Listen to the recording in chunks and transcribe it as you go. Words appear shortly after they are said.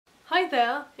Hi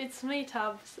there, it's me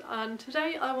Tabs, and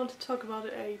today I want to talk about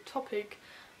a topic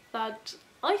that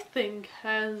I think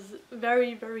has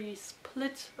very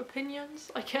split opinions,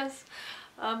 I guess,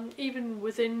 even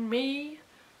within me,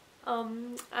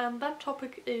 and that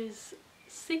topic is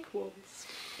sequels.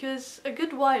 Because a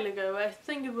good while ago, I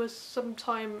think it was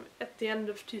sometime at the end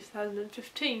of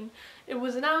 2015, it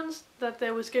was announced that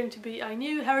there was going to be a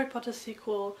new Harry Potter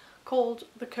sequel called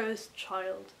The Cursed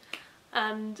Child.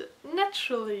 And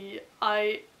naturally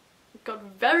I got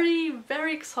very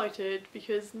excited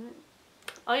because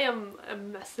I am a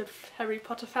massive Harry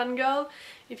Potter fangirl,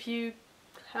 if you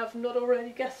have not already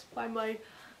guessed by my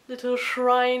little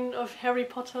shrine of Harry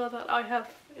Potter that I have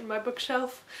in my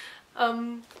bookshelf.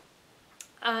 And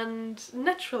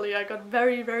naturally I got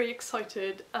very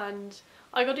excited, and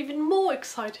I got even more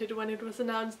excited when it was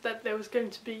announced that there was going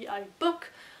to be a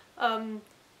book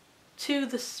to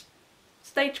the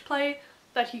Stageplay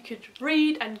that you could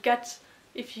read and get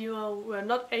if you were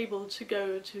not able to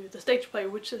go to the Stageplay,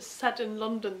 which is set in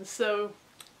London, so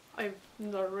I'm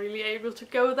not really able to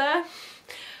go there.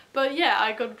 But yeah,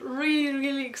 I got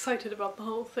really excited about the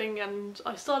whole thing, and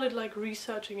I started like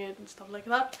researching it and stuff like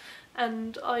that,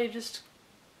 and I just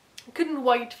couldn't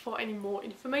wait for any more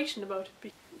information about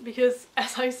it because,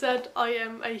 as I said, I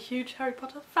am a huge Harry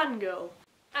Potter fangirl.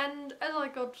 And as I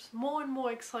got more and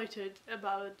more excited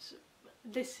about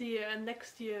this year and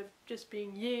next year just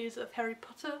being years of Harry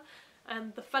Potter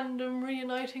and the fandom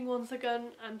reuniting once again,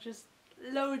 and just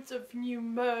loads of new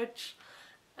merch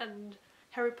and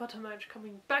Harry Potter merch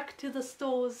coming back to the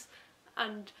stores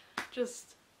and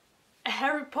just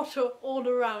Harry Potter all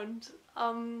around,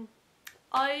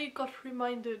 I got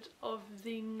reminded of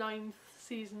the 9th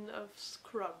season of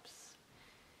Scrubs,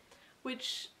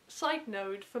 which, side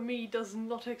note, for me does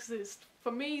not exist.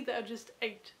 For me there are just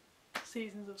 8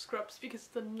 seasons of Scrubs, because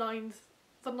the ninth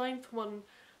one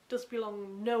does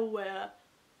belong nowhere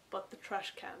but the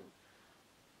trash can.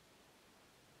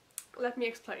 Let me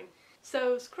explain.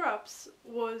 So Scrubs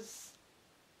was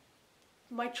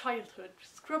my childhood.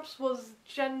 Scrubs was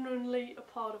genuinely a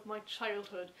part of my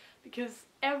childhood, because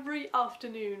every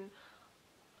afternoon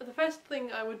the first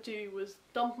thing I would do was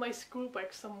dump my school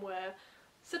bag somewhere,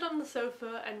 sit on the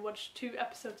sofa and watch 2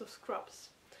 episodes of Scrubs.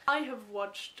 I have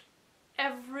watched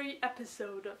every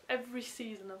episode of every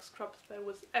season of Scrubs that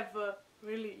was ever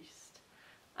released.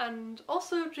 And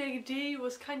also JD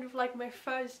was kind of like my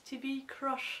first TV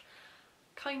crush,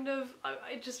 kind of.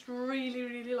 I just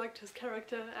really liked his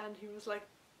character, and he was like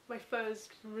my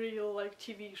first real like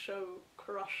TV show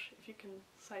crush, if you can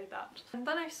say that. And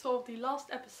then I saw the last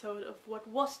episode of what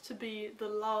was to be the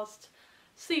last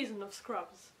season of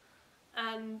Scrubs,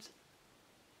 and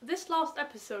this last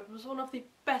episode was one of the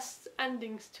best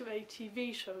endings to a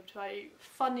TV show, to a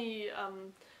funny,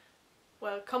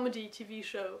 well, comedy TV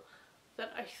show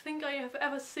that I think I have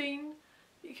ever seen,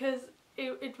 because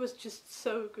it was just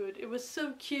so good. It was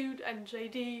so cute, and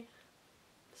JD,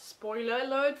 spoiler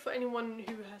alert for anyone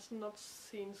who has not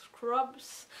seen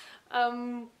Scrubs,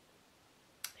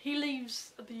 he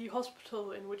leaves the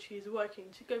hospital in which he's working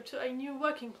to go to a new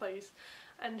working place,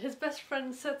 and his best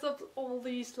friend sets up all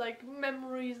these like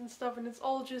memories and stuff, and it's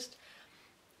all just,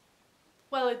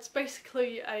 well, it's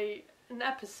basically an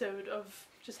episode of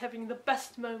just having the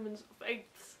best moments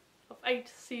of 8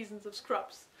 seasons of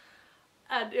Scrubs.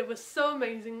 And it was so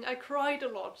amazing. I cried a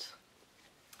lot,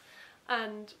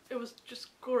 and it was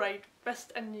just great.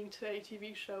 Best ending to a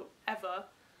TV show ever.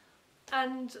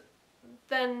 And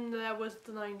then there was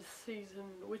the 9th season,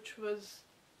 which was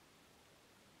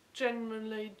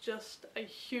genuinely just a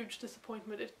huge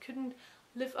disappointment. It couldn't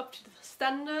live up to the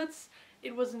standards.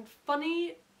 It wasn't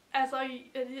funny as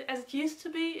it used to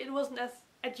be. It wasn't as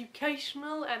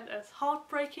educational and as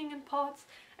heartbreaking in parts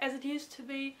as it used to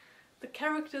be. The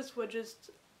characters were just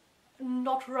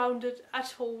not rounded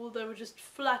at all. They were just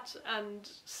flat and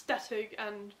static,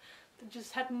 and they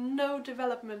just had no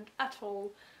development at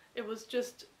all. It was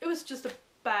just a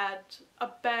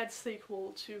bad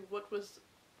sequel to what was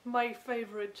my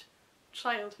favourite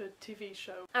childhood TV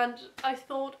show. And I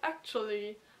thought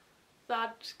actually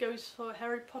that goes for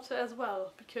Harry Potter as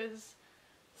well, because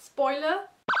spoiler,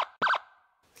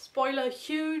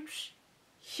 huge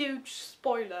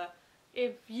spoiler,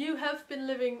 if you have been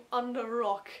living under a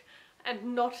rock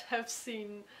and not have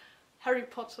seen Harry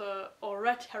Potter or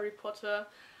read Harry Potter,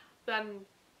 then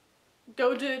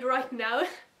go do it right now,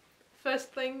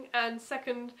 first thing. And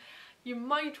second, you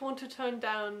might want to turn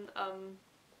down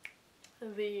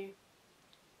the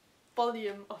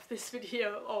volume of this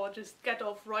video, or just get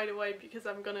off right away, because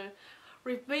I'm gonna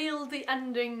reveal the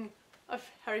ending of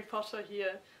Harry Potter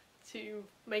here to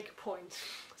make a point.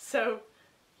 So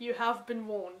you have been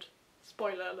warned.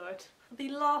 spoiler alert. The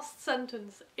last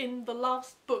sentence in the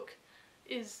last book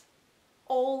is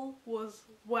 "all was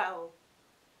well."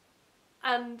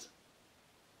 And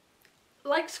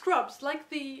like Scrubs, like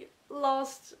the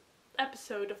last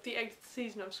episode of the 8th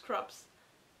season of Scrubs,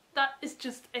 that is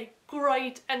just a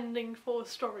great ending for a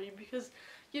story, because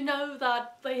you know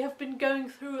that they have been going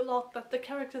through a lot, that the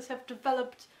characters have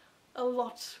developed a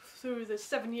lot through the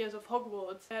 7 years of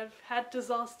Hogwarts. They have had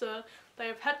disaster, they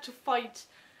have had to fight,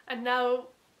 and now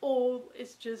all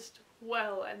is just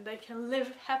well and they can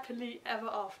live happily ever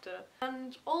after.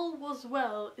 And "all was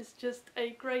well" is just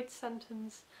a great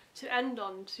sentence to end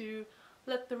on, to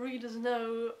let the readers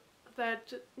know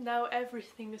that now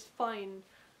everything is fine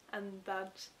and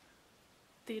that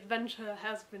the adventure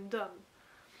has been done.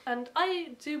 And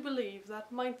I do believe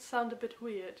that might sound a bit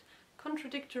weird,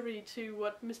 contradictory to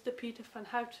what Mr. Peter Van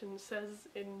Houten says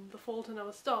in The Fault in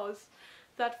Our Stars,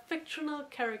 that fictional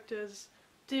characters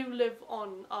do live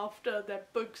on after their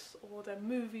books or their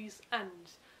movies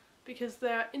end, because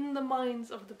they're in the minds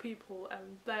of the people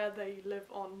and there they live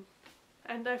on.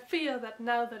 And I fear that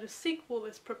now that a sequel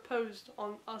is proposed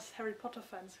on us Harry Potter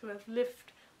fans who have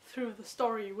lived through the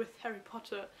story with Harry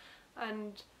Potter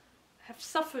and have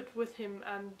suffered with him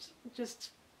and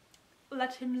just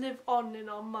let him live on in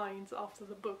our minds after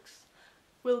the books,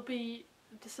 will be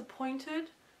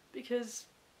disappointed, because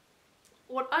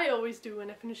what I always do when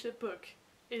I finish a book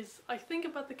is I think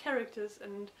about the characters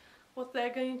and what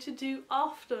they're going to do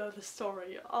after the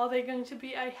story. Are they going to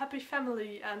be a happy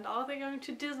family, and are they going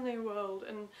to Disney World,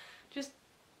 and just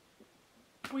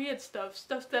weird stuff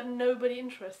that nobody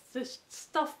interests, just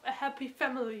stuff a happy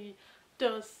family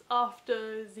does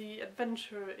after the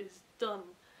adventure is done.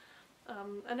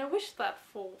 And I wish that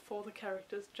for the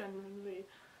characters genuinely.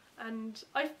 And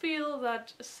I feel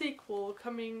that a sequel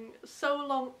coming so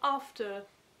long after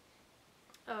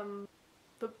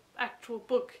the actual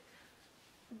book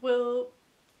will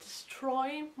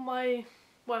destroy my,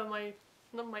 well,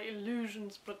 not my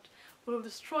illusions, but will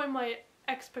destroy my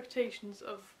expectations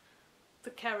of the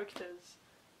characters,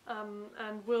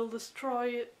 and will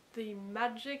destroy the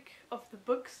magic of the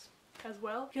books as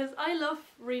well. Because I love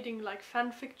reading like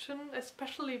fan fiction,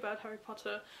 especially about Harry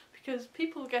Potter, because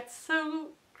people get so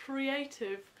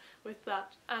creative with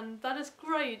that, and that is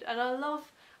great. And I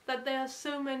love that there are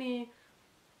so many,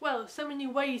 well, so many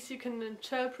ways you can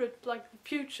interpret like the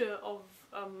future of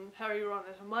Harry, Ron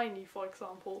and Hermione, for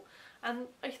example. And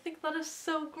I think that is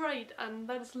so great and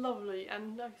that is lovely,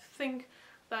 and I think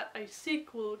that a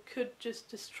sequel could just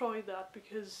destroy that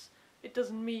because it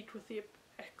doesn't meet with the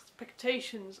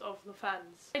expectations of the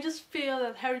fans. I just feel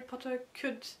that Harry Potter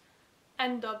could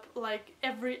end up like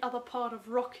every other part of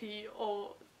Rocky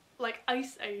or like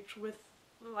Ice Age, with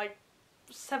like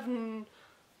 7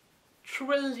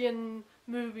 trillion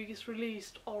movies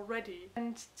released already.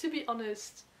 And to be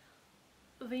honest,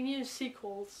 the new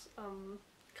sequels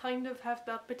kind of have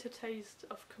that bitter taste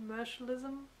of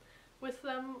commercialism with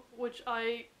them, which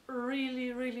I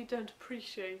really don't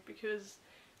appreciate, because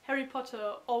Harry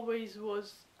Potter always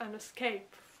was an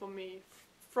escape for me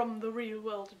from the real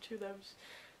world into those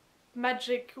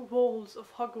magic walls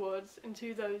of Hogwarts,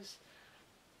 into those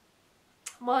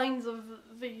minds of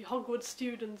the Hogwarts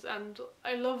students, and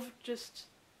I love just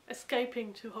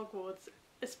escaping to Hogwarts,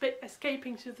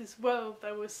 escaping to this world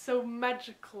that was so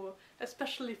magical,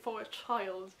 especially for a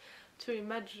child to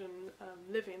imagine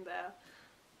living there.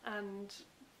 And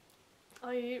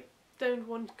I don't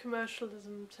want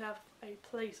commercialism to have a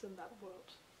place in that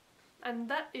world. And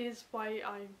that is why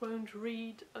I won't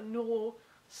read nor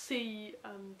see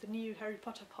the new Harry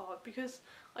Potter part, because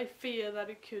I fear that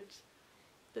it could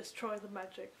destroy the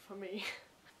magic for me.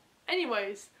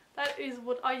 Anyways, that is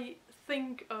what I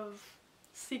think of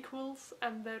sequels,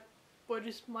 and that were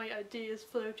just my ideas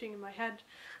floating in my head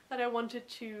that I wanted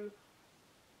to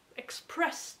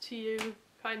express to you,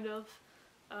 kind of,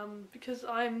 because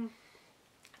I'm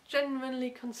genuinely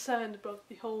concerned about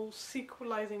the whole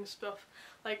sequelizing stuff,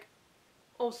 like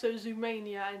also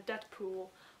Zoomania and Deadpool.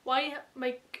 Why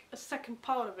make a second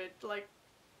part of it? Like,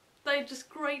 they're just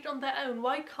great on their own.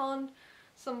 Why can't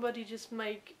somebody just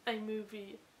make a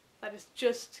movie that is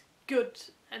just good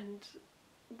and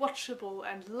watchable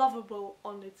and lovable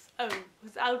on its own,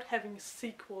 without having a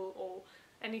sequel or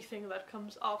anything that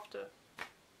comes after?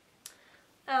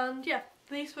 And yeah,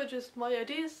 these were just my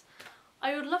ideas.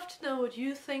 I would love to know what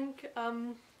you think.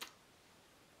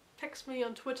 Text me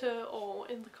on Twitter or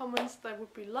in the comments, that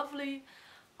would be lovely.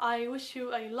 I wish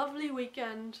you a lovely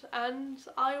weekend, and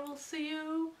I will see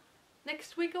you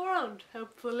next week around,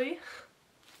 hopefully.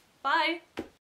 Bye!